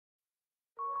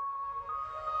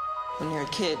When you're a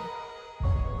kid,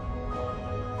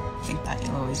 I think that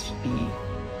you'll always be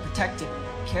protected,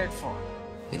 cared for.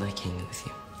 We like hanging with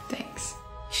you. Thanks.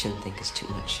 You shouldn't think it's too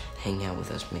much. Hanging out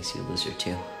with us makes you a loser,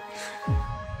 too.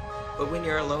 But when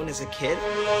you're alone as a kid,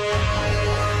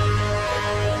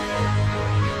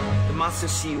 the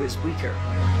monsters see you as weaker.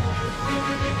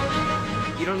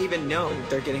 You don't even know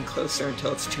they're getting closer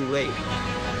until it's too late.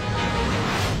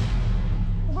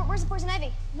 Where's the poison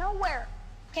ivy? Nowhere.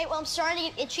 Okay, well, I'm starting to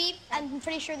get itchy. I'm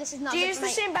pretty sure this is not Do you use the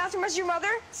same bathroom as your mother?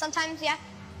 Sometimes, yeah.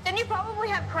 Then you probably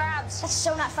have crabs. That's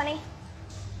so not funny.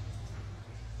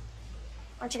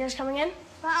 Aren't you guys coming in?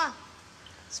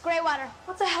 It's gray water.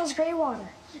 What the hell's gray water?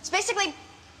 It's basically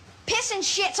piss and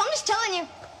shit. So I'm just telling you,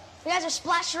 you guys are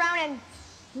splashed around in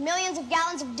millions of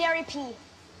gallons of dairy pee.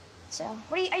 So,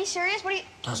 are you serious? What are you?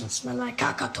 Doesn't smell like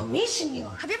caca to me, senor.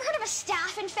 Have you ever heard of a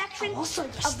staph infection? Also,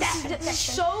 this is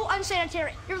so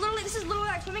unsanitary. This is literally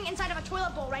like swimming inside of a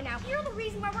toilet bowl right now. You're the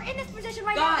reason why we're in this position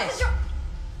right now. Guys!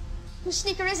 Whose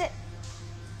sneaker is it?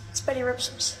 It's Betty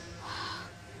Ripsom's.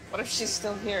 What if she's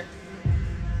still here?